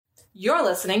You're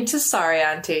listening to Sorry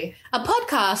Auntie, a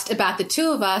podcast about the two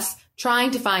of us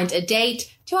trying to find a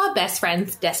date to our best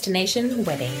friend's destination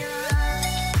wedding.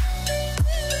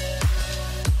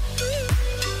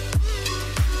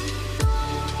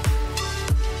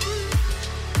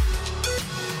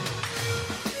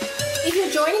 If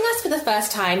you're joining us for the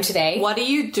first time today... What are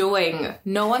you doing?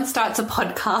 No one starts a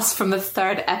podcast from the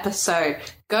third episode.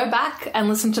 Go back and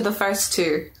listen to the first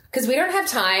two. Because we don't have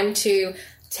time to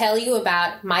tell you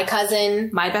about my cousin...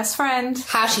 My best friend.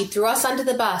 How she threw us under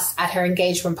the bus at her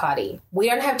engagement party. We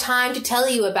don't have time to tell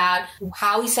you about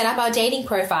how we set up our dating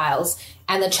profiles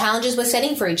and the challenges we're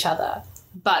setting for each other.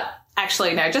 But...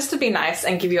 actually, no, just to be nice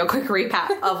and give you a quick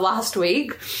recap of last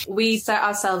week, we set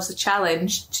ourselves a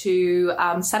challenge to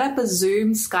set up a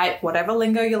Zoom, Skype, whatever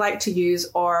lingo you like to use,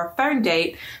 or phone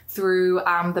date through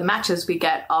the matches we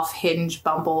get off Hinge,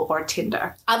 Bumble, or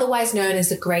Tinder. Otherwise known as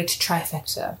the Great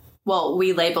Trifecta. Well,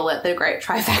 we label it the Great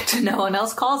Trifecta. No one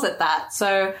else calls it that.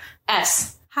 So,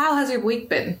 S, how has your week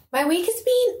been? My week has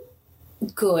been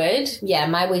good. Yeah,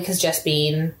 my week has just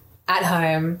been... at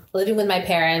home, living with my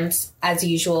parents, as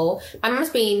usual. My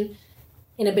mum's been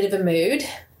in a bit of a mood.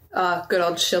 Good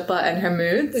old Shilpa and her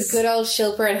moods. The good old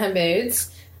Shilpa and her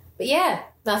moods. But yeah,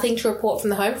 nothing to report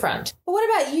from the home front. But what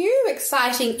about you?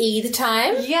 Exciting Eid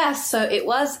time? Yes, so it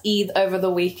was Eid over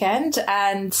the weekend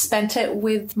and spent it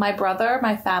with my brother,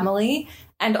 my family,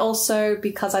 and also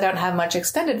because I don't have much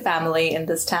extended family in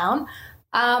this town,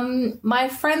 my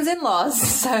friends' in-laws.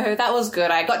 So that was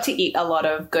good. I got to eat a lot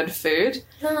of good food,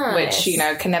 nice. Which, you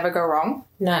know, can never go wrong.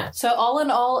 No. So all in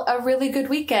all, a really good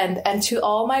weekend. And to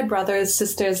all my brothers,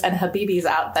 sisters, and Habibis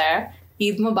out there,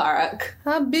 Eid Mubarak.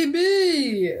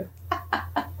 Habibi!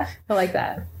 I like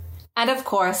that. And of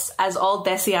course, as all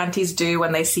Desi aunties do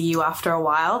when they see you after a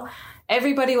while,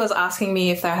 everybody was asking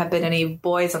me if there have been any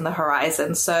boys on the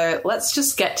horizon. So let's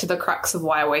just get to the crux of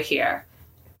why we're here.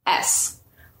 S.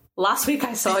 Last week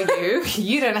I saw you.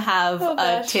 You didn't have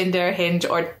a Tinder, Hinge,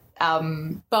 or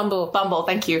Bumble. Bumble,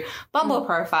 thank you. Bumble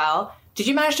profile. Did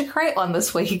you manage to create one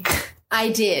this week? I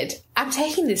did. I'm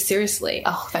taking this seriously.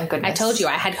 Oh, thank goodness. I told you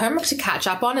I had homework to catch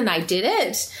up on and I did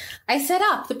it. I set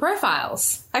up the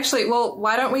profiles. Actually, well,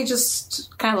 why don't we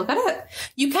just kind of look at it?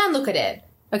 You can look at it.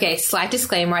 Okay, slight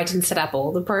disclaimer, I didn't set up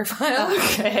all the profiles.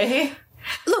 Okay.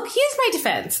 Look, here's my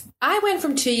defense. I went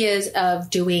from 2 years of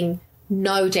doing...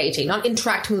 no dating, not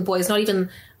interacting with boys, not even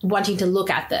wanting to look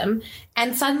at them.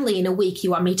 And suddenly in a week,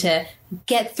 you want me to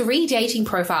get 3 dating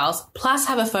profiles plus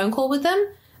have a phone call with them?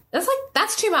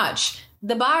 That's too much.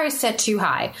 The bar is set too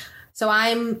high. So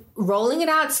I'm rolling it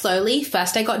out slowly.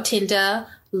 First I got Tinder,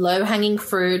 low-hanging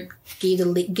fruit, give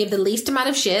the least amount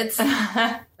of shits.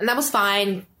 And that was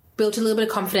fine. Built a little bit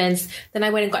of confidence. Then I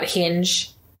went and got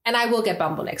Hinge. And I will get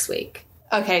Bumble next week.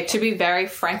 Okay, to be very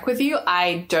frank with you,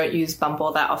 I don't use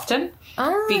Bumble that often.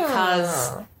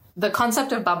 Because the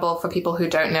concept of Bumble, for people who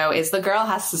don't know, is the girl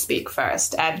has to speak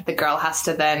first and the girl has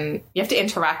to then, you have to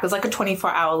interact. There's like a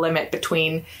 24-hour limit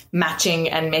between matching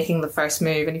and making the first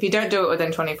move. And if you don't do it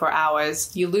within 24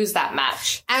 hours, you lose that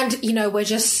match. And, you know, we're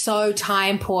just so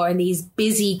time poor in these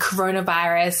busy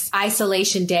coronavirus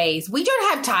isolation days. We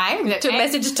don't have time to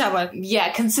message someone.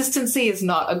 Yeah, consistency is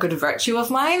not a good virtue of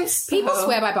mine. So. People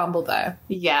swear by Bumble, though.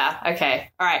 Yeah,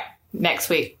 okay. All right. Next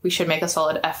week, we should make a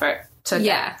solid effort to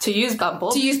use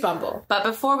Bumble. To use Bumble. But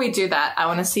before we do that, I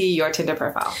want to see your Tinder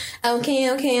profile. Okay.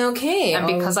 And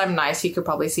because I'm nice, you could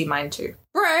probably see mine too.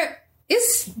 Bro,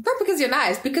 it's not because you're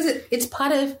nice, because it's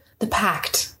part of the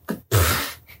pact.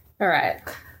 All right.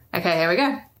 Okay, here we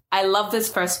go. I love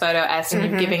this first photo, S, and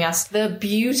you're giving us the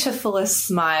beautifulest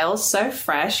smile. So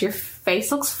fresh. Your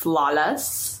face looks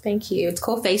flawless. Thank you. It's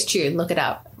called Facetune. Look it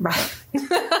up. Right.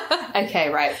 Okay,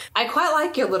 right. I quite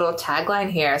like your little tagline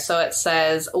here. So it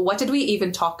says, what did we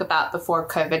even talk about before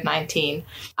COVID-19?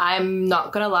 I'm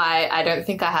not going to lie. I don't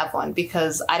think I have one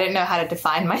because I don't know how to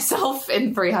define myself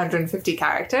in 350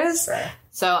 characters. Right.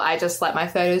 So I just let my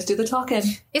photos do the talking.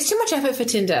 It's too much effort for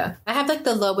Tinder. I have like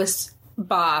the lowest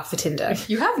bar for Tinder.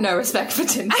 You have no respect for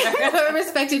Tinder. I have no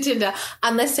respect for Tinder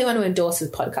unless they want to endorse this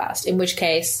podcast, in which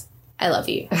case... I love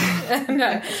you.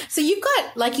 No. So you've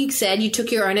got, like you said, you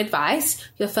took your own advice.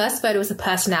 Your first photo was a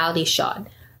personality shot.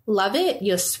 Love it.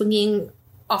 You're swinging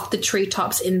off the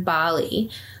treetops in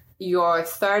Bali. Your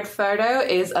third photo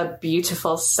is a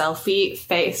beautiful selfie.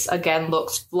 Face, again,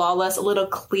 looks flawless. A little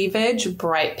cleavage,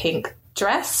 bright pink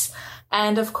dress.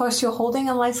 And, of course, you're holding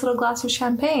a nice little glass of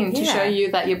champagne to show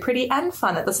you that you're pretty and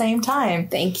fun at the same time.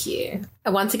 Thank you.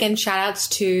 And once again, shout-outs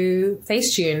to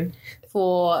Facetune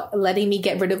for letting me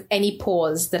get rid of any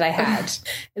pause that I had.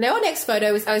 And our next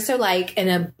photo was also like an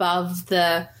above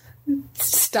the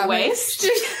stomach. Waist?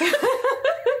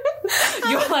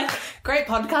 You're like, great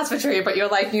podcast material, but you're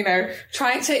like,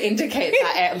 trying to indicate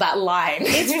that line.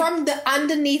 It's from the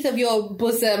underneath of your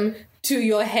bosom to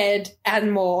your head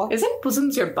and more. Isn't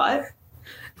bosoms your butt?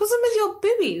 Bosom is your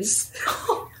boobies.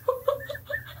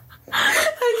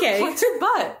 Okay. What's your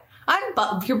butt?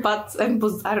 Your butt's and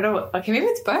bosom. I don't know. Okay, maybe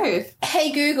it's both.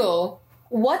 Hey, Google,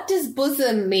 what does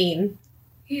bosom mean?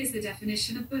 Here's the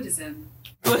definition of Buddhism.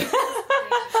 I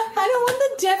don't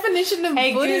want the definition of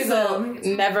Buddhism.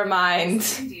 Google, never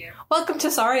mind. India. Welcome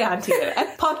to Sorry Auntie,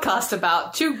 a podcast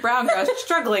about two brown girls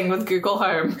struggling with Google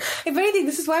Home. If anything,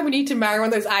 this is why we need to marry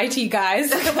one of those IT guys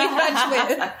that we match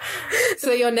with.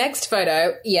 So your next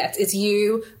photo, yes, it's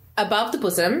you above the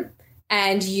bosom,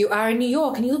 and you are in New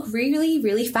York, and you look really,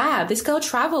 really fab. This girl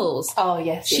travels. Oh,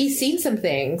 yes. She's seen some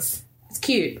things. It's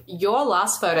cute. Your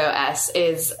last photo, S,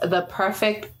 is the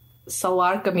perfect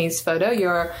salwar kameez photo.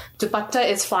 Your dupatta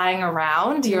is flying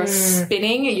around. You're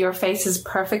spinning. Your face is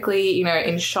perfectly,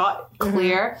 in shot,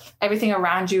 clear. Everything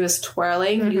around you is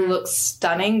twirling. You look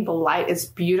stunning. The light is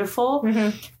beautiful.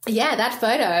 Yeah, that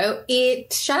photo,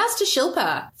 shout outs to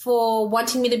Shilpa for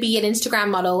wanting me to be an Instagram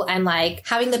model and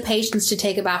having the patience to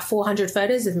take about 400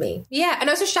 photos of me. Yeah, and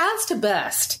also shout outs to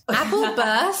Burst. Apple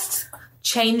Burst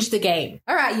changed the game.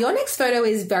 All right, your next photo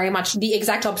is very much the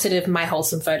exact opposite of my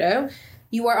wholesome photo.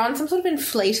 You are on some sort of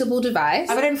inflatable device.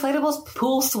 I'm an inflatable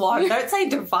pool swan. Don't say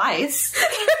device.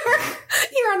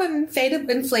 You're on an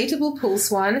inflatable pool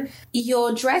swan.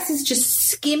 Your dress is just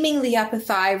skimming the upper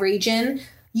thigh region.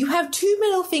 You have 2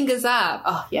 middle fingers up.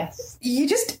 Oh, yes.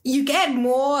 You get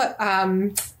more, I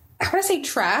want to say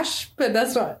trash, but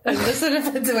that's not an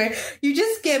offensive way. You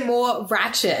just get more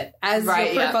ratchet as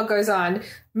your profile goes on.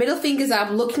 Middle fingers up,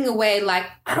 looking away like,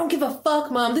 I don't give a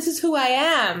fuck, Mom. This is who I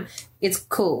am. It's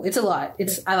cool. It's a lot.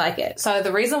 I like it. So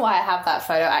the reason why I have that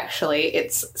photo, actually,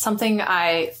 it's something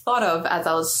I thought of as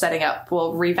I was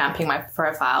revamping my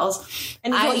profiles.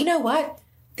 And you know what?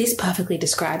 This perfectly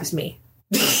describes me.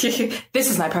 This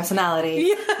is my personality.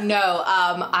 Yeah. No,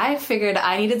 I figured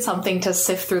I needed something to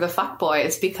sift through the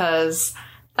fuckboys because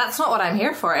that's not what I'm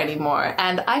here for anymore.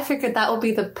 And I figured that would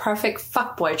be the perfect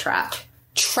fuckboy trap.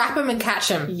 Trap them and catch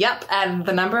them. Yep, and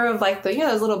the number of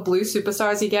those little blue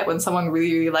superstars you get when someone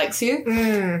really, really likes you.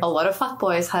 A lot of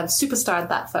fuckboys have superstarred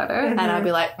that photo, and I'd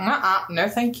be like, no,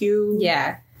 thank you.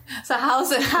 Yeah. So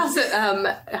how's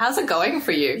it going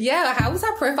for you? Yeah, how was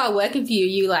that profile working for you?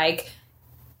 You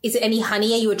is it any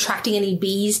honey? Are you attracting any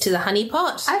bees to the honey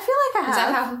pot? I feel like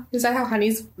I have. Is that how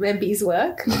honeys and bees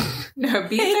work? No,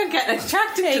 bees don't get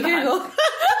attracted to Google.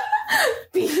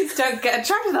 Bees don't get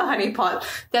attracted to the honey pot.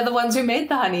 They're the ones who made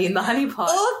the honey in the honey pot.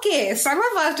 Okay, some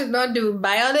of us did not do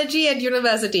biology at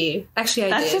university. Actually, I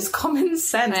did. That's just common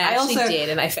sense. I also did,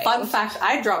 and I failed. Fun fact,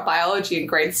 I dropped biology in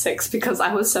grade 6 because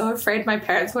I was so afraid my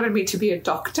parents wanted me to be a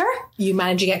doctor. You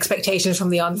managing expectations from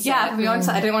the onset. Yeah, from the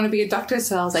onset, I didn't want to be a doctor,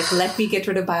 so I was like, let me get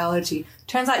rid of biology.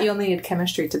 Turns out you only need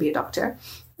chemistry to be a doctor.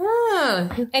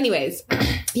 Anyways,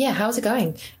 yeah, how's it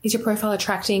going? Is your profile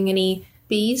attracting any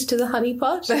bees to the honey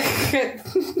pot?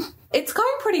 It's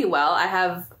going pretty well. I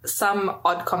have some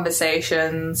odd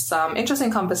conversations, some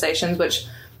interesting conversations, which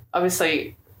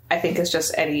obviously I think is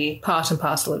just any part and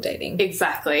parcel of dating.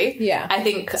 Exactly. Yeah. I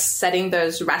think setting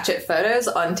those ratchet photos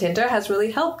on Tinder has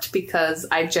really helped because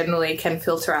I generally can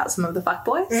filter out some of the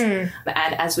fuckboys. And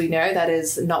as we know, that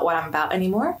is not what I'm about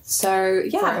anymore. So,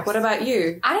 yeah. Gross. What about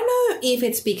you? I don't know if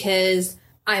it's because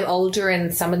I'm older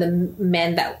and some of the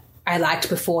men that I liked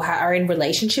before are in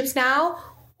relationships now,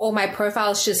 or my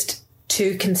profile is just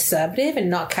too conservative and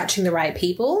not catching the right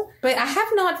people. But I have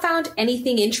not found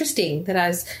anything interesting that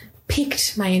has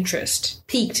piqued my interest.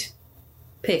 Piqued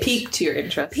your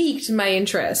interest. Piqued my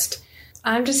interest.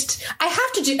 I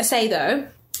have to say though,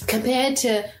 compared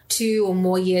to 2 or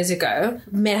more years ago,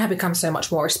 men have become so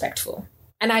much more respectful.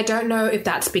 And I don't know if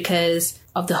that's because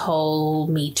of the whole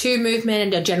Me Too movement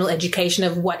and a general education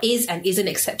of what is and isn't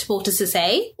acceptable to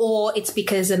say, or it's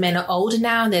because the men are older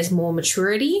now and there's more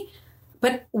maturity.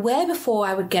 But where before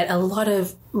I would get a lot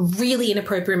of really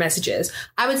inappropriate messages,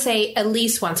 I would say at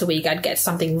least once a week I'd get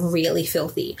something really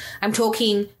filthy. I'm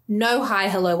talking no hi,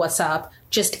 hello, what's up,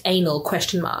 just anal ?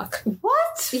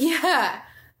 What? Yeah.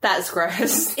 That's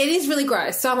gross. It is really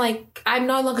gross. So I'm like, I'm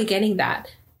no longer getting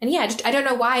that. And yeah, I don't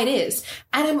know why it is.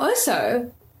 And I'm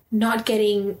also not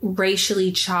getting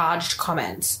racially charged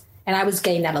comments. And I was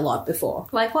getting that a lot before.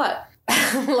 Like what?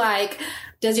 Like,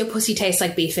 does your pussy taste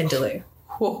like beef vindaloo?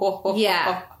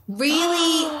 Yeah.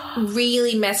 Really,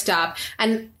 really messed up.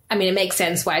 And I mean, it makes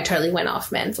sense why I totally went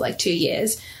off men for 2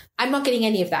 years. I'm not getting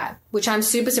any of that, which I'm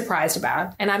super surprised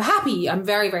about. And I'm happy. I'm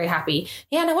very, very happy.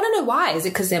 Yeah, and I want to know why. Is it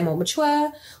because they're more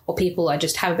mature, or people are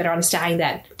just have a better understanding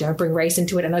that don't bring race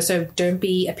into it, and also don't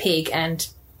be a pig and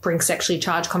bring sexually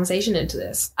charged conversation into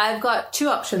this? I've got two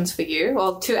options for you,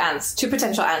 or two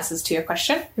potential answers to your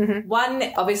question. Mm-hmm.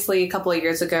 One, obviously, a couple of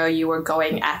years ago, you were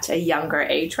going at a younger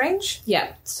age range.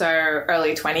 Yeah. So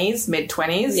early 20s, mid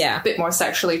 20s. Yeah. A bit more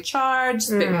sexually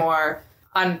charged, a bit more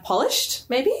unpolished,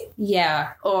 maybe?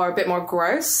 Yeah. Or a bit more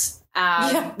gross.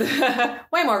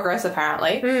 Way more gross,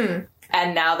 apparently.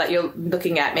 And now that you're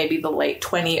looking at maybe the late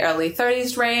 20, early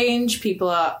 30s range, people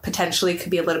are potentially could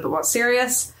be a little bit more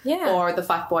serious. Yeah. Or the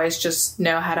fuckboys just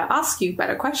know how to ask you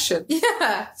better questions.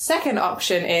 Yeah. Second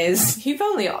option is you've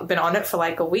only been on it for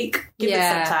like a week. Give it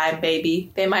some time,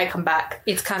 baby. They might come back.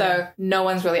 It's kind So no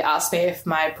one's really asked me if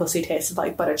my pussy tasted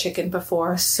like butter chicken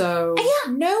before, so...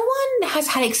 Yeah, no one has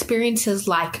had experiences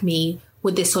like me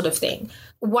with this sort of thing.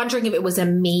 Wondering if it was a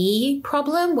me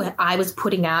problem where I was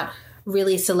putting out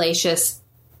really salacious,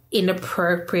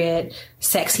 inappropriate,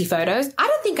 sexy photos. I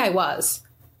don't think I was.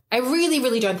 I really,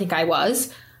 really don't think I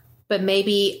was. But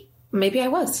maybe I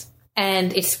was.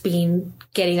 And it's been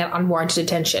getting that unwarranted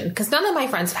attention. Because none of my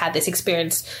friends have had this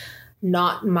experience.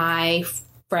 Not my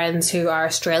friends who are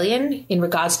Australian in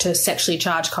regards to sexually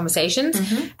charged conversations.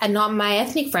 And not my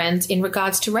ethnic friends in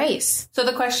regards to race. So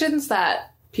the questions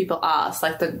that people asked,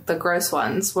 like the gross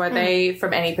ones, were they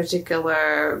from any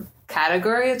particular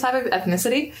category or type of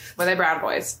ethnicity? Were they brown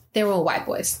boys? They were all white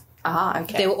boys. Ah,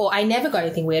 okay. They were all, I never got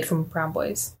anything weird from brown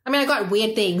boys. I mean, I got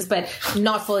weird things, but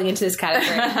not falling into this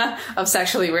category. Of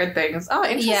sexually weird things. Oh,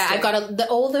 interesting. Yeah, I got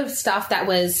all the stuff that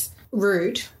was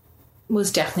rude was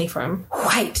definitely from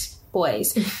white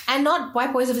boys. And not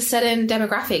white boys of a certain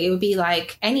demographic. It would be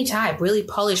like any type, really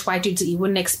polished white dudes that you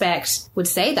wouldn't expect would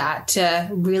say that to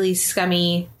really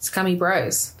scummy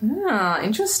bros. Ah,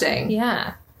 interesting.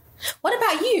 Yeah. What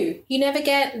about you? You never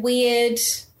get weird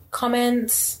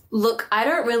comments? Look, I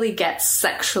don't really get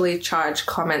sexually charged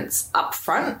comments up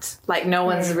front. Like, no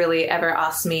one's really ever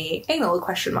asked me anal ?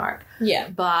 Yeah.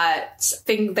 But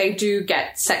think they do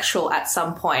get sexual at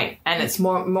some point, and it's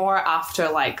more after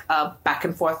like a back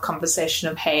and forth conversation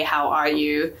of, hey, how are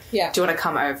you? Yeah. Do you want to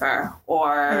come over?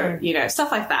 Or, you know,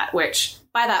 stuff like that, which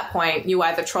by that point you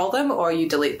either troll them or you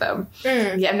delete them.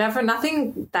 Yeah,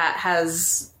 nothing that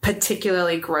has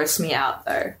particularly grossed me out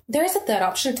though. There is a third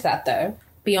option to that though,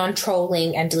 beyond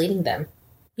trolling and deleting them.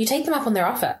 You take them up on their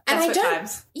offer. And Desperate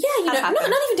times. Yeah, you know, not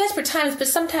even desperate times, but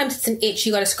sometimes it's an itch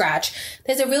you got to scratch.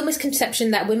 There's a real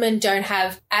misconception that women don't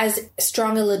have as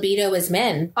strong a libido as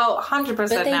men. Oh, 100% But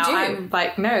they now. do. I'm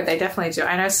like, no, they definitely do.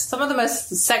 I know some of the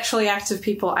most sexually active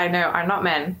people I know are not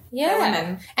men. Yeah. They're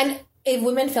women. And if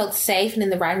women felt safe and in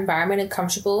the right environment and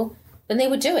comfortable, then they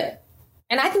would do it.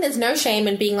 And I think there's no shame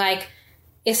in being like,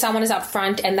 if someone is up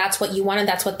front and that's what you want and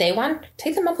that's what they want,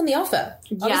 take them up on the offer.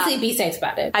 Obviously, be safe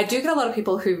about it. I do get a lot of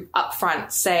people who up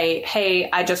front say, hey,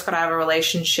 I just got out of a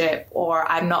relationship, or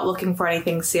I'm not looking for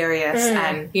anything serious.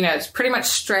 And, you know, it's pretty much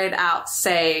straight out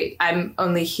say, I'm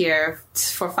only here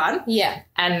for fun. Yeah.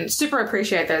 And super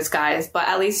appreciate those guys. But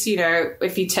at least, you know,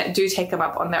 if you do take them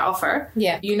up on their offer,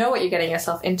 you know what you're getting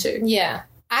yourself into. Yeah.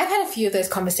 I've had a few of those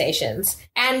conversations.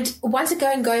 And once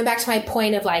again, going back to my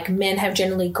point of like men have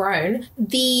generally grown,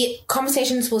 the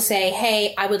conversations will say,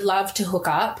 hey, I would love to hook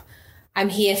up. I'm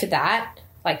here for that.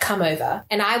 Like, come over.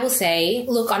 And I will say,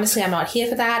 look, honestly, I'm not here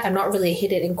for that. I'm not really a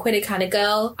hit it and quit it kind of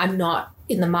girl. I'm not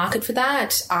in the market for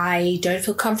that. I don't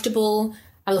feel comfortable.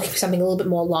 I'm looking for something a little bit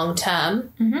more long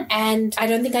term. And I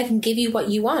don't think I can give you what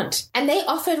you want. And they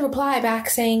often reply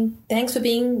back saying, thanks for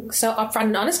being so upfront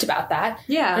and honest about that.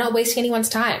 Yeah. I'm not wasting anyone's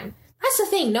time. That's the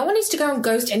thing. No one needs to go and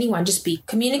ghost anyone. Just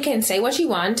communicate and say what you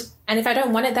want. And if I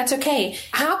don't want it, that's okay.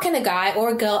 How can a guy or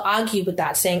a girl argue with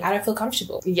that saying, I don't feel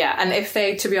comfortable? Yeah. And if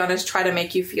they, to be honest, try to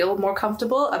make you feel more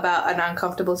comfortable about an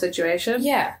uncomfortable situation,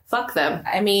 fuck them.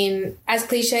 I mean, as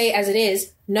cliche as it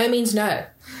is, no means no.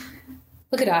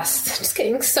 Look at us. Just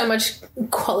getting so much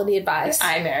quality advice.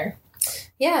 I know.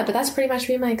 Yeah, but that's pretty much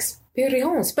been my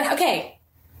experience. But okay,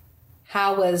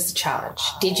 how was the challenge?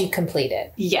 Did you complete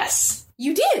it? Yes.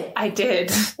 You did? I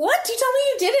did. What? You told me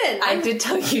you didn't. I did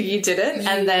tell you didn't.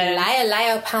 And then...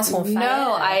 Liar, pants on fire.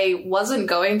 No, I wasn't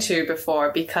going to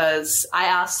before because I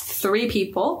asked 3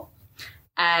 people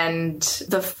and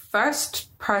the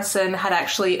first person had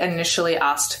actually initially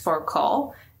asked for a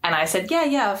call. And I said,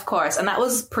 yeah, of course. And that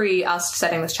was pre us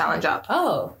setting this challenge up.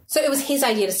 Oh. So it was his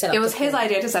idea to set up It was his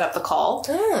idea to set up the call.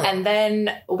 Oh. And then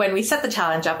when we set the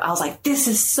challenge up, I was like, this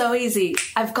is so easy.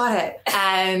 I've got it.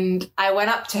 And I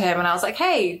went up to him and I was like,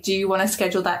 hey, do you want to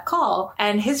schedule that call?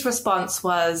 And his response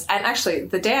was, and actually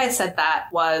the day I said that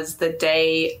was the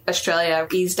day Australia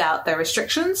eased out their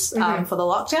restrictions for the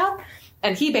lockdown.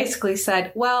 And he basically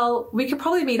said, well, we could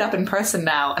probably meet up in person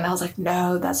now. And I was like,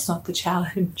 no, that's not the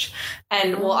challenge.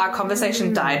 And well, our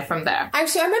conversation died from there.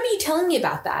 Actually, I remember you telling me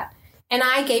about that. And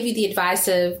I gave you the advice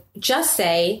of just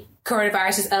say,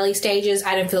 coronavirus is early stages,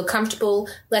 I don't feel comfortable,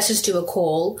 let's just do a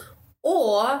call.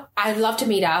 Or, I'd love to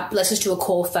meet up, let's just do a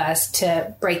call first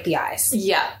to break the ice.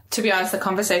 Yeah. To be honest, the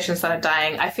conversation started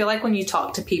dying. I feel like when you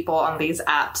talk to people on these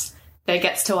apps, it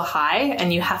gets to a high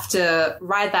and you have to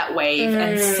ride that wave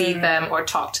and see them or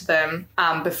talk to them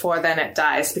before then it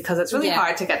dies, because it's really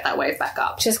hard to get that wave back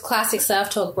up. Just classic surf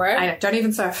talk, bro. I don't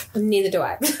even surf. Neither do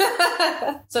I.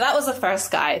 So that was the first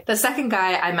guy. The second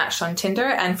guy I matched on Tinder,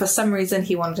 and for some reason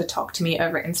he wanted to talk to me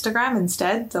over Instagram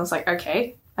instead. So I was like,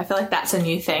 okay, I feel like that's a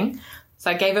new thing. So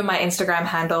I gave him my Instagram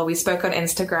handle. We spoke on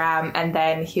Instagram, and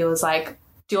then he was like,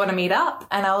 do you want to meet up?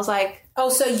 And I was like, oh,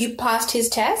 so you passed his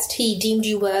test? He deemed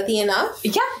you worthy enough?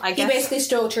 yeah, I guess. He basically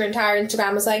stalked your entire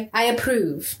Instagram, was like, I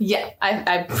approve. Yeah,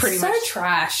 I pretty much. So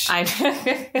trash. Well,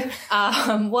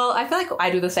 I feel like I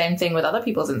do the same thing with other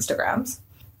people's Instagrams.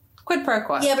 Quid pro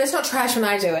quo. Yeah, but it's not trash when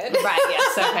I do it. Right,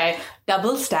 yes, okay.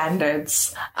 Double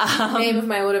standards. Name of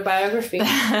my autobiography.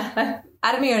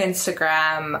 Added me on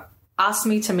Instagram, asked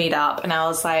me to meet up, and I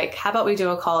was like, how about we do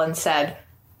a call instead?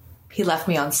 He left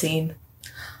me on scene.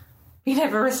 He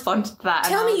never responded to that.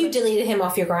 Tell me you deleted him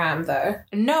off your gram, though.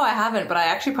 No, I haven't, but I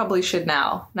actually probably should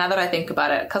now that I think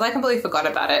about it, because I completely forgot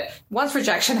about it. Once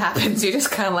rejection happens, you just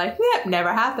kind of like, yep,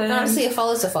 never happened. Honestly, a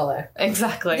follow's a follow.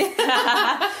 Exactly.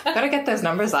 Gotta get those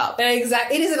numbers up.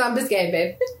 Exactly. It is a numbers game,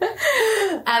 babe.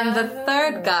 And the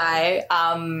third guy,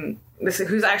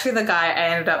 who's actually the guy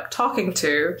I ended up talking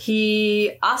to,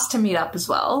 he asked to meet up as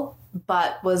well,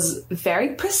 but was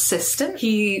very persistent.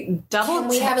 He Can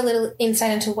we have a little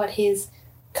insight into what his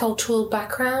cultural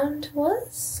background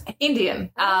was?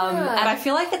 Indian. And I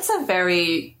feel like it's a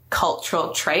very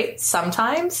cultural trait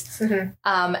sometimes. Mm-hmm. And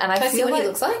I Can I feel see what like... he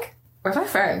looks like? Where's my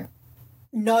phone?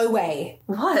 No way.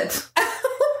 What?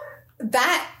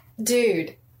 That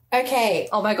dude. Okay.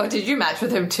 Oh my god, did you match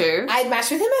with him too? I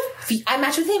matched with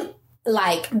him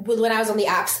like when I was on the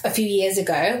apps a few years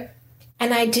ago.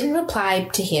 And I didn't reply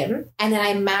to him. And then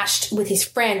I matched with his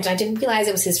friend. And I didn't realize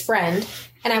it was his friend.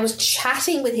 And I was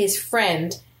chatting with his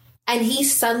friend. And he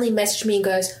suddenly messaged me and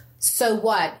goes, so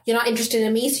what? You're not interested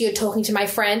in me, so you're talking to my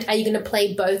friend? Are you going to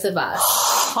play both of us?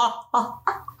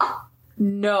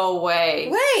 No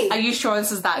way. Wait. Are you sure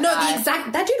this is that No, guy?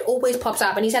 that dude always pops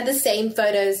up. And he's had the same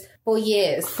photos for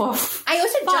years. I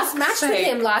also just matched with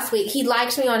him last week. He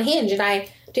liked me on Hinge. And I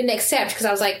didn't accept because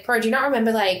I was like, bro, do you not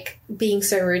remember like being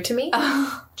so rude to me?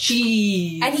 Oh,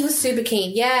 jeez. And he was super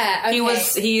keen. Yeah.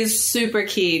 Okay. He is super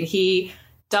keen. He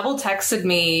double texted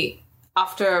me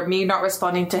after me not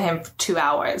responding to him for 2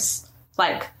 hours.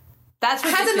 Like, that's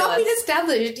ridiculous. Has it not been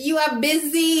established? You are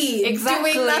busy.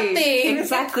 Exactly. Doing nothing.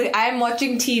 Exactly. I'm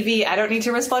watching TV. I don't need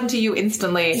to respond to you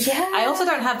instantly. Yeah. I also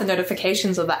don't have the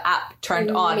notifications of the app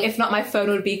turned on. If not, my phone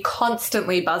would be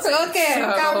constantly buzzing. Okay,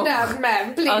 so... calm down,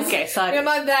 man, please. Okay, sorry. You're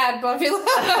not that popular.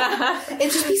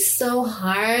 It'd just be so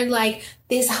hard. Like,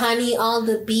 this honey, all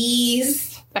the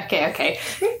bees. Okay.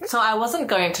 So I wasn't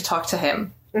going to talk to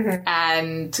him. Mm-hmm.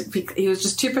 And he was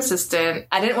just too persistent.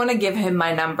 I didn't want to give him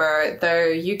my number, though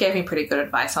you gave me pretty good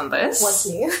advice on this. What's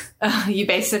new? You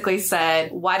basically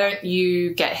said, why don't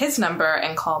you get his number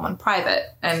and call him on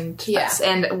private? And that's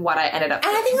what I ended up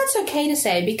doing. And I think that's okay to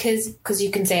say because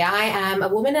you can say, I am a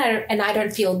woman and I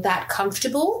don't feel that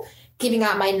comfortable giving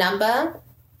out my number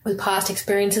with past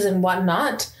experiences and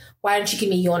whatnot. Why don't you give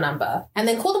me your number? And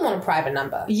then call them on a private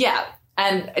number. Yeah.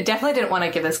 And I definitely didn't want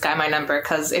to give this guy my number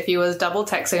because if he was double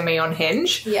texting me on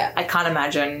Hinge, I can't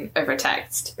imagine over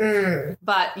text.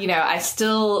 But, you know, I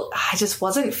just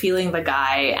wasn't feeling the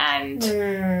guy,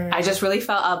 and I just really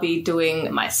felt I'll be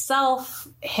doing myself,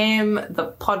 him,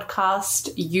 the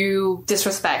podcast, you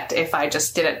disrespect if I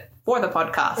just did it for the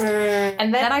podcast.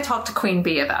 And then I talked to Queen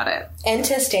Bee about it.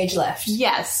 Enter stage left.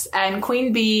 Yes. And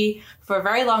Queen Bee, for a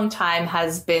very long time,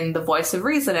 has been the voice of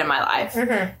reason in my life.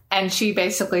 Mm-hmm. And she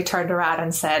basically turned around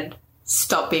and said,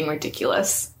 stop being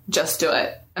ridiculous. Just do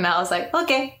it. And I was like,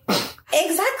 okay.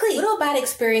 Exactly. Little bad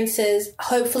experiences.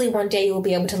 Hopefully one day you'll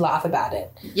be able to laugh about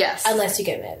it. Yes. Unless you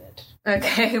get murdered.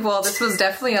 Okay. Well, this was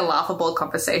definitely a laughable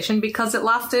conversation because it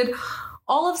lasted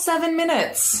all of 7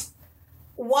 minutes.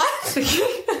 What?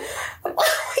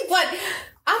 What?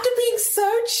 After being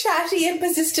so chatty and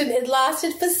persistent, it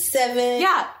lasted for 7.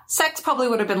 Yeah, sex probably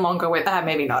would have been longer with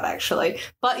maybe not actually.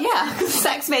 But yeah,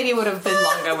 sex maybe would have been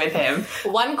longer with him.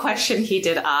 One question he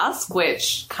did ask,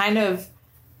 which kind of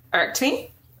irked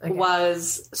me,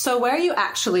 was, so where are you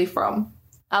actually from?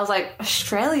 I was like,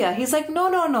 Australia. He's like,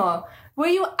 no. Where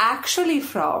are you actually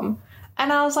from?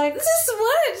 And I was like, This is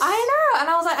what? I know. And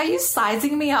I was like, are you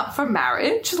sizing me up for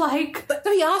marriage? Like, But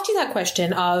he asked you that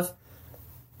question of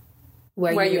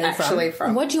where you really actually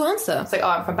from? What'd you answer? it's like, oh,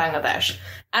 I'm from Bangladesh.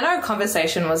 And our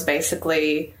conversation was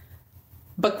basically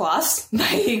bakwas.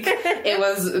 Like, it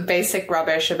was basic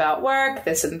rubbish about work,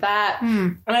 this and that.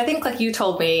 And I think, like you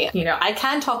told me, you know, I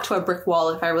can talk to a brick wall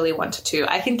if I really wanted to.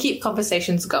 I can keep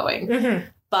conversations going.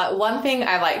 But one thing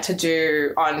I like to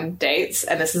do on dates,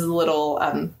 and this is a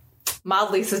little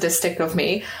mildly sadistic of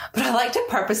me, but I like to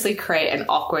purposely create an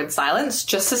awkward silence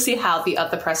just to see how the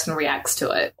other person reacts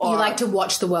to it. You like to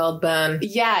watch the world burn.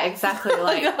 Yeah, exactly.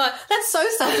 Like, God, that's so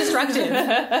self-destructive.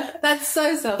 That's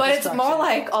so self-destructive. but it's more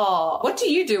like, oh, what do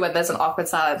you do when there's an awkward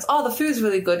silence? Oh, the food's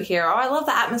really good here. Oh, I love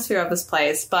the atmosphere of this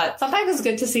place. But sometimes it's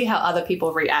good to see how other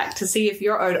people react, to see if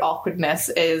your own awkwardness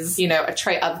is, you know, a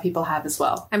trait other people have as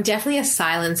well. I'm definitely a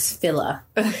silence filler.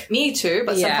 Me too,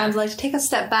 but Yeah. sometimes I like to take a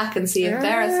step back and see if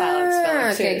they're a silence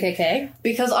filler too. Okay.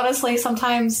 Because honestly,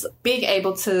 sometimes being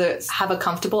able to have a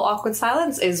comfortable awkward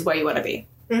silence is where you want to be.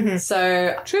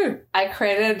 So True. I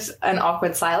created an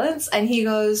awkward silence and he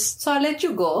goes, so I let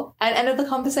you go, and ended the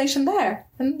conversation there.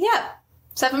 And yeah,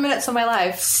 7 minutes of my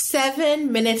life.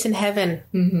 7 minutes in heaven.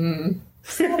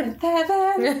 Heaven.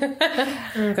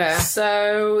 Okay.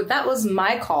 So that was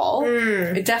my call.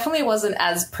 It definitely wasn't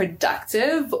as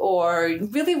productive, or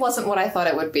really wasn't what I thought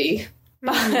it would be.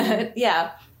 But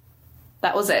yeah,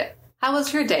 that was it. How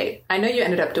was your date? I know you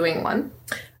ended up doing one.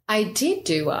 I did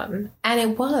do one, and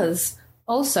it was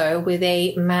also with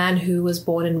a man who was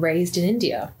born and raised in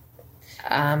India.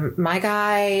 My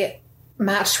guy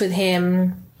matched with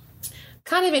him,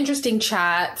 kind of interesting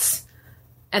chats,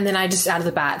 and then I just out of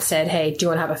the bat said, hey, do you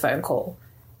want to have a phone call?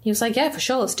 He was like, yeah, for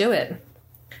sure, let's do it.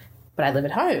 But I live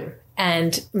at home,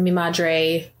 and mi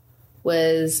madre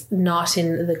was not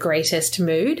in the greatest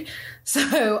mood.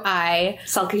 So I...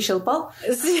 Sulky Shilpa.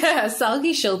 Yeah,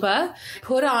 sulky Shilpa.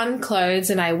 Put on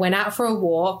clothes and I went out for a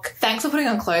walk. Thanks for putting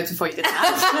on clothes before you did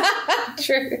that.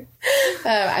 True.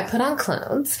 I put on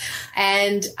clothes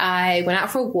and I went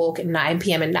out for a walk at 9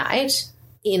 p.m. at night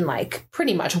in like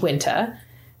pretty much winter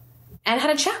and had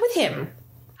a chat with him.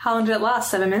 How long did it last?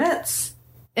 7 minutes?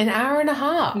 An hour and a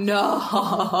half.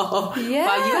 No. Yeah.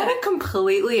 Wow, you had a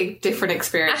completely different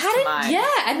experience to mine. Yeah,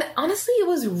 and honestly, it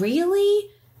was really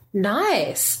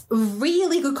nice.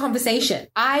 Really good conversation.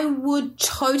 I would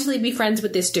totally be friends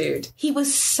with this dude. He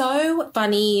was so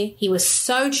funny. He was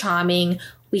so charming.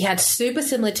 We had super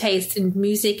similar tastes in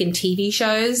music and TV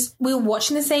shows. We were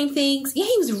watching the same things. Yeah,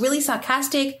 he was really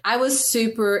sarcastic. I was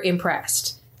super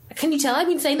impressed. Can you tell I've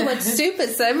been saying the word super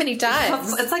so many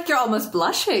times? It's like you're almost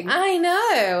blushing. I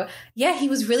know. Yeah, he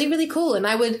was really, really cool, and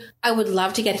I would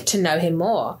love to get to know him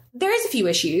more. There is a few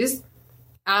issues.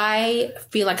 I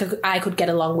feel like I could get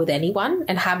along with anyone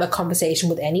and have a conversation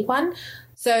with anyone.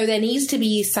 So there needs to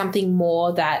be something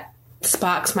more that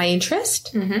sparks my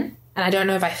interest. And I don't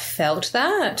know if I felt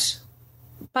that.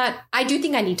 But I do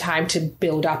think I need time to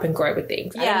build up and grow with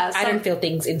things. Yeah, I don't feel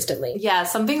things instantly. Yeah,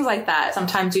 some things like that.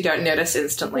 Sometimes you don't notice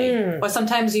instantly. Or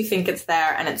sometimes you think it's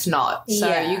there and it's not. So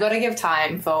Yeah. you got to give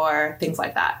time for things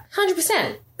like that.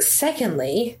 100%.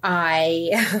 Secondly,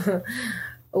 I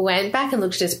went back and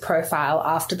looked at his profile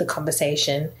after the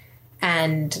conversation,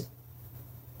 and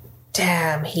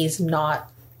damn, he's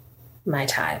not my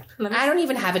type. I don't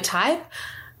even have a type.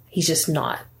 He's just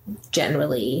not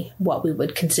generally what we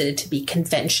would consider to be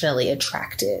conventionally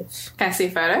attractive. Can I see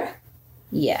a photo?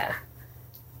 Yeah.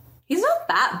 He's not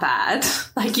that bad.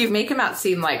 Like, you make him out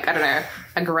seem like, I don't know,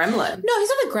 a gremlin. No, he's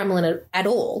not a gremlin at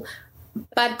all.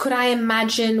 But could I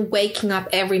imagine waking up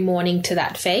every morning to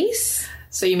that face?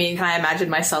 So you mean, can I imagine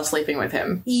myself sleeping with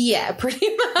him? Yeah, pretty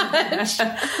much.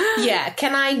 Yeah,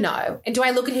 can I? No. And do I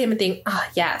look at him and think, oh,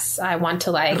 yes, I want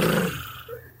to like...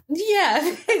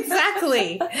 Yeah,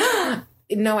 exactly.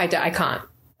 No, I don't. I can't.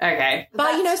 Okay.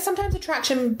 But, you know, sometimes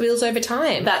attraction builds over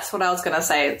time. That's what I was going to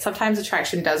say. Sometimes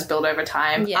attraction does build over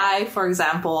time. Yeah. I, for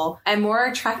example, am more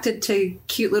attracted to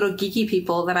cute little geeky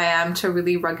people than I am to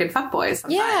really rugged fuckboys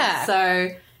sometimes. Yeah. So,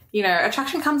 you know,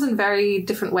 attraction comes in very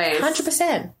different ways.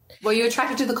 100%. Were you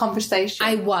attracted to the conversation?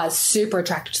 I was super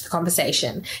attracted to the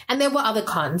conversation. And there were other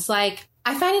cons. Like,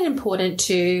 I find it important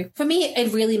to... For me,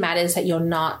 it really matters that you're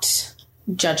not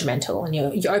judgmental and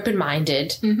you're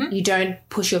open-minded. You don't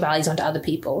push your values onto other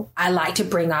people. I like to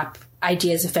bring up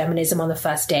ideas of feminism on the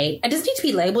first date. It doesn't need to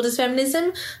be labeled as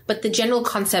feminism, but the general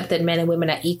concept that men and women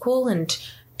are equal and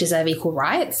deserve equal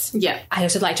rights. Yeah. I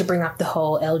also like to bring up the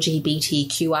whole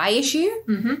LGBTQI issue.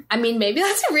 I mean, maybe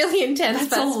that's a really intense...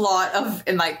 That's a lot of...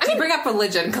 to bring up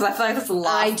religion, because I feel like that's a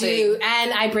lot. I do.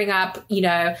 And I bring up,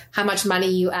 how much money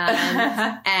you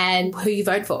earn and who you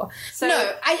vote for. So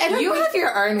no, I don't... You have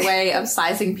your own way of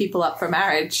sizing people up for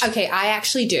marriage. Okay, I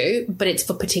actually do, but it's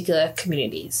for particular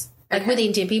communities. Like with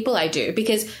Indian people, I do,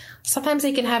 because sometimes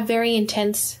they can have very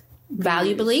intense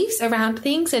value beliefs around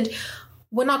things, and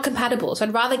we're not compatible. So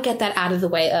I'd rather get that out of the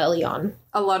way early on.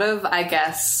 A lot of, I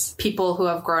guess, people who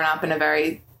have grown up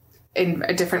in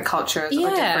different cultures or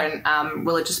different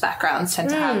religious backgrounds tend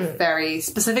to have very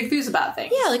specific views about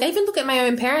things. Yeah, like I even look at my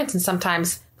own parents and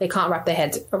sometimes they can't wrap their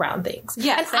heads around things.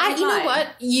 Yeah, and you know what?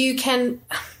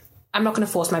 I'm not going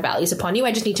to force my values upon you.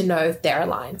 I just need to know if they're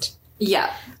aligned.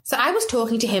 Yeah. So I was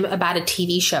talking to him about a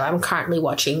TV show I'm currently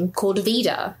watching called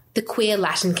Vida, the queer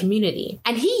Latin community.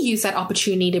 And he used that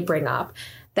opportunity to bring up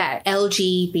that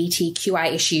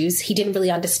LGBTQI issues he didn't really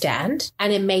understand,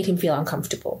 and it made him feel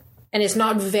uncomfortable. And it's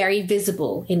not very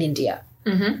visible in India.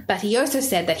 But he also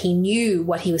said that he knew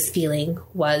what he was feeling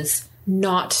was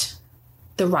not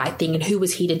the right thing, and who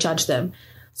was he to judge them.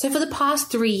 So for the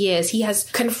past 3 years, he has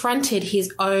confronted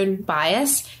his own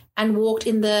bias and walked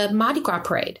in the Mardi Gras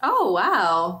parade. Oh,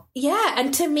 wow. Yeah,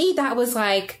 and to me, that was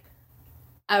like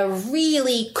a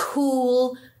really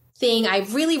cool thing. I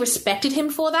really respected him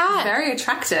for that. Very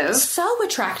attractive. So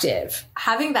attractive.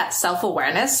 Having that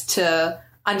self-awareness to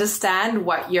understand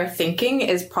what you're thinking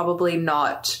is probably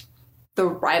not the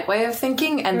right way of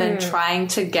thinking, and then trying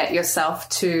to get yourself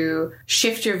to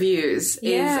shift your views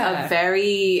is a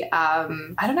very,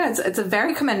 it's a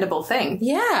very commendable thing.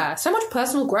 Yeah, so much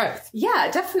personal growth.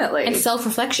 Yeah, definitely. And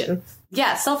self-reflection.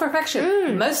 Yeah,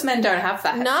 self-reflection. Most men don't have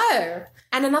that. No.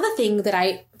 And another thing that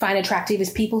I find attractive is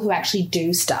people who actually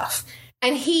do stuff.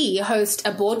 And he hosts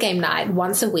a board game night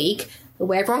once a week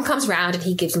where everyone comes around and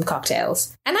he gives them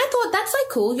cocktails. And I thought, that's like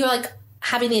cool. You're like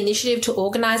having the initiative to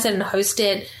organize it and host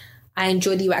it. I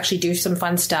enjoyed that you actually do some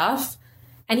fun stuff.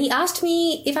 And he asked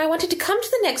me if I wanted to come to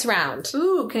the next round.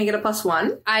 Ooh, can you get a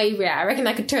 +1? I reckon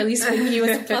I could totally swing you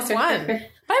as a +1.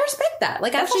 But I respect that.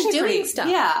 Like, That's actually doing stuff.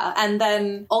 Yeah. And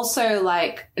then also,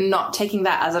 like, not taking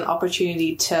that as an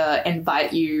opportunity to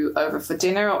invite you over for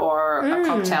dinner or a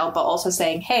cocktail, but also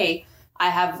saying, hey, I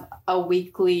have a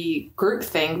weekly group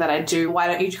thing that I do. Why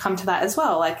don't you come to that as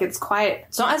well? Like, it's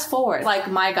not as forward. Like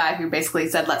my guy who basically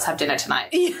said, let's have dinner tonight.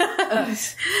 Yeah.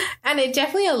 And it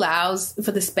definitely allows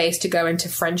for the space to go into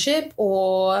friendship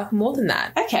or more than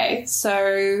that. Okay,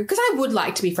 so... Because I would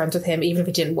like to be friends with him even if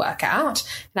it didn't work out.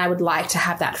 And I would like to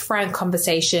have that frank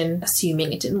conversation,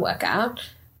 assuming it didn't work out,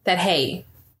 that, hey,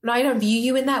 no, I don't view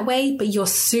you in that way, but you're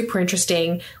super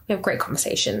interesting. We have great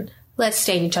conversation. Let's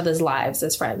stay in each other's lives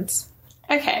as friends.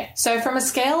 Okay, so from a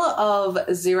scale of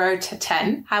 0 to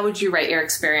 10, how would you rate your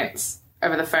experience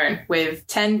over the phone, with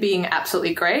 10 being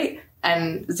absolutely great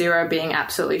and 0 being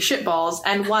absolutely shitballs,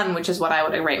 and 1, which is what I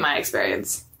would rate my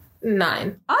experience?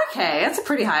 9. Okay, that's a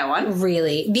pretty high one.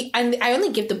 Really. And I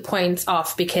only give the points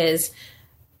off because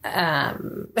I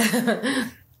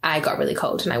got really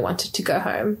cold and I wanted to go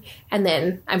home. And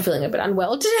then I'm feeling a bit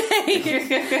unwell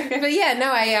today. But yeah,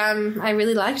 no, I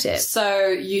really liked it.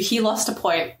 So he lost a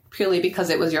point purely because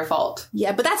it was your fault.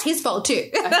 Yeah, but that's his fault too.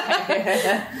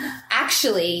 Okay.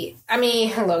 Actually, I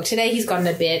mean, look, today he's gotten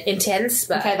a bit intense.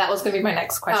 But... Okay, that was going to be my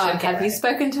next question. Oh, okay, Have you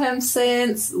spoken to him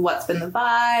since? What's been the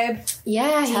vibe?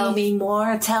 Yeah. Tell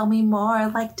me more.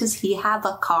 Like, does he have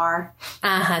a car?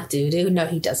 Doo-doo. No,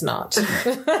 he does not.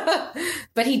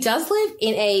 But he does live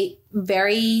in a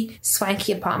very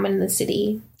swanky apartment in the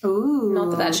city. Ooh.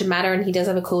 Not that that should matter, and he does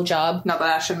have a cool job. Not that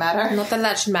that should matter. Not that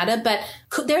that should matter, but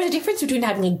there's a difference between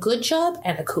having a good job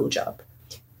and a cool job.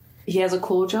 He has a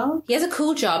cool job? He has a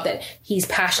cool job that he's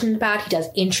passionate about. He does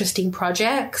interesting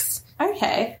projects.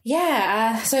 Okay.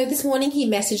 Yeah, so this morning he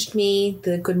messaged me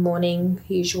the good morning,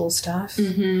 usual stuff.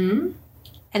 Mm-hmm.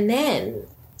 And then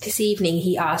this evening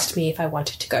he asked me if I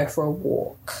wanted to go for a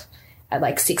walk at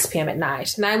like 6 p.m. at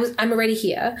night. And I'm already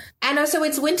here. And also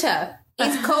it's winter.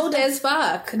 It's cold as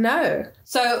fuck. No.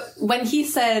 So when he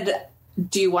said,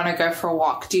 do you want to go for a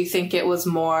walk, do you think it was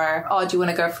more, oh, do you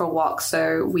want to go for a walk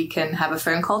so we can have a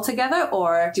phone call together?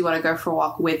 Or do you want to go for a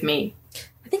walk with me?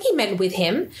 I think he meant with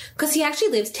him because he actually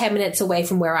lives 10 minutes away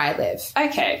from where I live.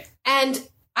 Okay. And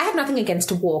I have nothing against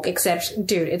a walk except,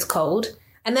 dude, it's cold.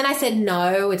 And then I said,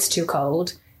 no, it's too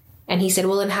cold. And he said,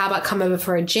 well, then how about come over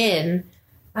for a gin?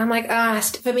 I'm like,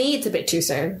 for me, it's a bit too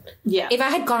soon. Yeah. If I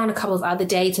had gone on a couple of other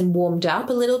dates and warmed up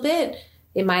a little bit,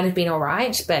 it might have been all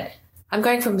right. But I'm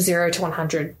going from 0 to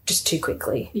 100 just too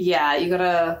quickly. Yeah, you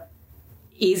gotta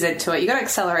ease into it. You gotta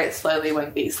accelerate slowly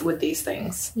with these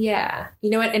things. Yeah. You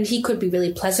know what? And he could be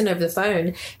really pleasant over the phone.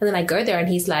 And then I go there and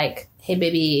he's like, hey,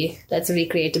 baby, let's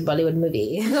recreate a Bollywood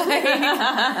movie. Like,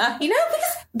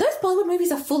 because those Bollywood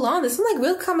movies are full on. There's some like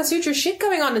real Kama Sutra shit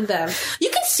going on in them.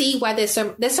 You can see why there's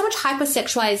so much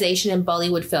hypersexualization in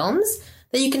Bollywood films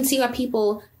that you can see why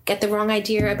people get the wrong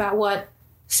idea about what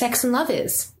sex and love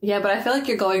is. Yeah, but I feel like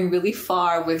you're going really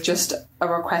far with just a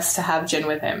request to have gin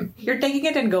with him. You're taking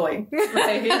it and going.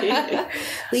 Right? Well,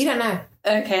 you don't know.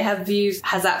 Okay,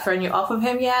 has that thrown you off of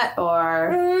him yet,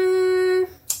 or?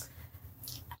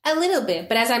 A little bit,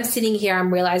 but as I'm sitting here,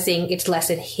 I'm realizing it's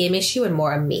less a him issue and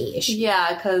more a me issue.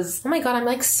 Yeah, because... Oh my God, I'm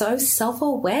like so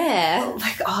self-aware.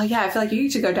 Like, oh yeah, I feel like you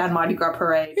need to go down Mardi Gras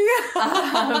parade.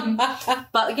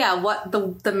 But yeah, what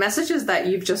the messages that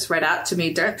you've just read out to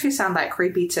me don't actually sound that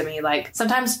creepy to me. Like,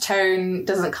 sometimes tone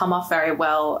doesn't come off very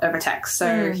well over text,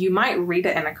 so you might read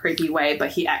it in a creepy way, but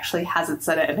he actually hasn't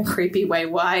said it in a creepy way.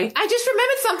 Why? I just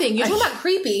remembered something. You're talking about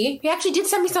creepy. He actually did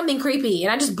send me something creepy,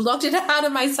 and I just blocked it out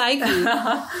of my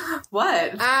psyche.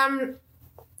 What?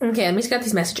 Okay, let me just get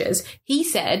these messages. He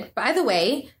said, by the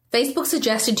way, Facebook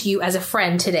suggested to you as a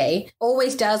friend today.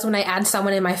 Always does when I add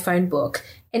someone in my phone book.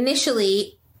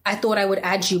 Initially, I thought I would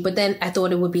add you, but then I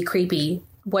thought it would be creepy.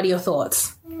 What are your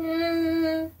thoughts?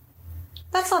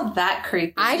 That's not that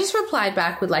creepy. I just replied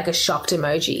back with like a shocked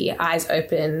emoji, eyes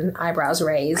open, eyebrows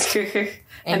raised.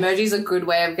 Emoji's a good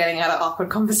way of getting out of awkward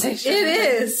conversation. It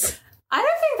is. I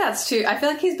don't think that's too... I feel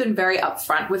like he's been very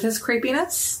upfront with his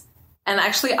creepiness and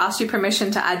actually asked you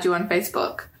permission to add you on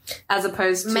Facebook, as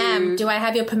opposed to... Ma'am, do I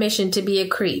have your permission to be a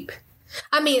creep?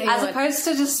 I mean... As opposed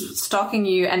to just stalking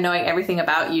you and knowing everything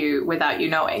about you without you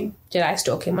knowing. Did I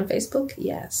stalk him on Facebook?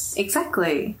 Yes.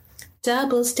 Exactly.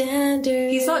 Double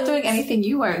standard. He's not doing anything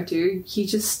you won't do.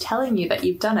 He's just telling you that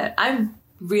you've done it. I'm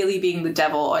really being the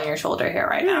devil on your shoulder here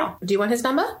right now. Do you want his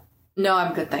number? No,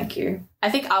 I'm good, thank you. I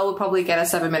think I would probably get a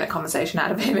 7-minute conversation out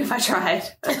of him if I tried.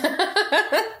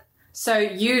 So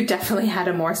you definitely had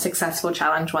a more successful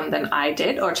challenge one than I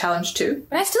did, or challenge 2.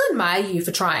 But I still admire you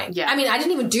for trying. Yeah. I mean, I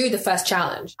didn't even do the first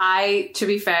challenge. To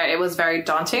be fair, it was very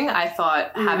daunting. I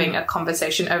thought having a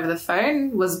conversation over the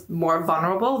phone was more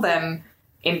vulnerable than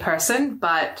in person,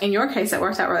 but in your case, it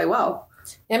worked out really well.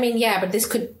 I mean, yeah, but this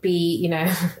could be,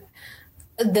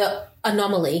 the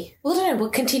anomaly. Well, I don't know.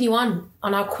 We'll continue on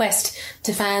our quest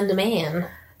to find a man.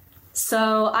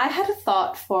 So I had a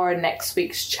thought for next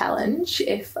week's challenge,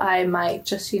 if I might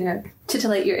just,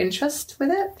 titillate your interest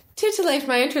with it. Titillate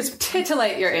my interest.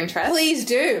 Titillate your interest. Please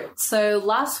do. So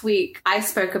last week I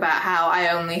spoke about how I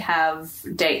only have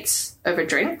dates over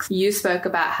drinks. You spoke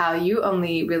about how you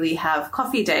only really have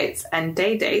coffee dates and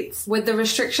day dates. With the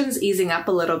restrictions easing up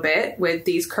a little bit with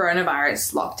these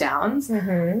coronavirus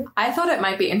lockdowns, I thought it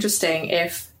might be interesting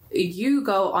if you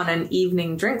go on an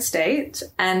evening drinks date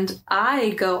and I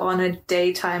go on a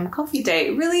daytime coffee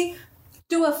date. Really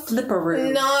do a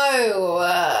flipperoo. No.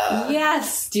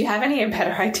 Yes. Do you have any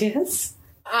better ideas?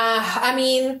 I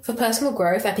mean, for personal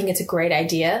growth, I think it's a great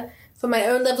idea. For my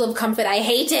own level of comfort, I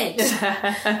hate it.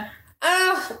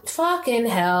 Fucking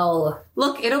hell.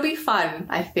 Look, it'll be fun,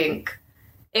 I think.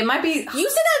 It might be... You said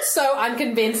that so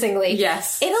unconvincingly.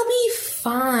 Yes. It'll be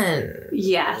fun.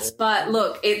 Yes, but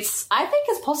look, I think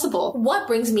it's possible. What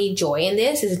brings me joy in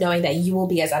this is knowing that you will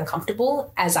be as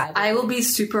uncomfortable as I will. I will be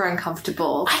super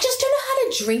uncomfortable. I just don't know how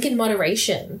to drink in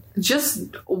moderation.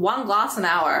 Just 1 glass an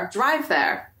hour. Drive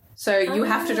there. So you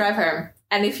have to drive home.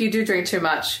 And if you do drink too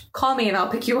much, call me and I'll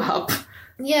pick you up.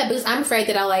 Yeah, because I'm afraid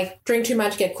that I'll drink too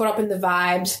much, get caught up in the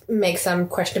vibes, make some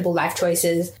questionable life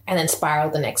choices, and then spiral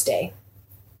the next day.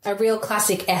 A real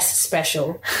classic S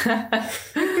special.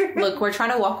 Look, we're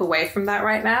trying to walk away from that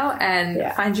right now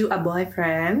and find you a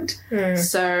boyfriend.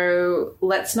 So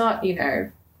let's not,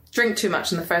 drink too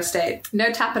much on the first date.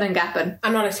 No tapping and gapping.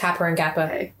 I'm not a tapper and gapper.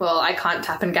 Okay. Well, I can't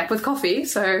tap and gap with coffee,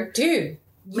 so... Dude,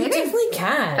 you definitely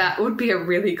can. That would be a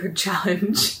really good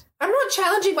challenge. I'm not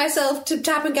challenging myself to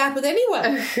tap and gap with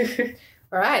anyone.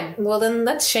 All right, well then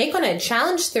let's shake on it.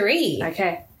 Challenge 3.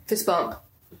 Okay, fist bump.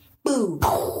 Boom.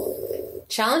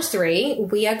 Challenge 3,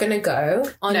 we are going to go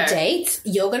on dates.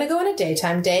 You're going to go on a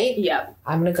daytime date. Yep.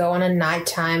 I'm going to go on a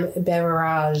nighttime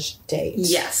beverage date.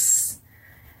 Yes.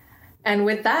 And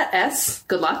with that, S,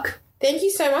 good luck. Thank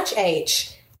you so much,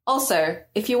 H. Also,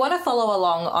 if you want to follow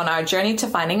along on our journey to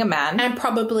finding a man, and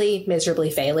probably miserably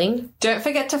failing, don't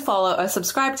forget to follow or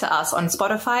subscribe to us on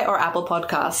Spotify or Apple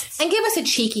Podcasts. And give us a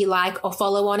cheeky like or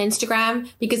follow on Instagram,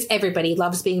 because everybody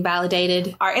loves being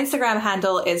validated. Our Instagram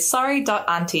handle is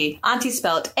sorry.auntie, auntie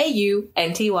spelled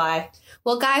AUNTY.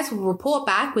 Well, guys, we'll report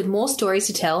back with more stories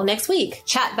to tell next week.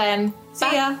 Chat then.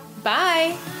 See ya.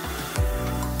 Bye.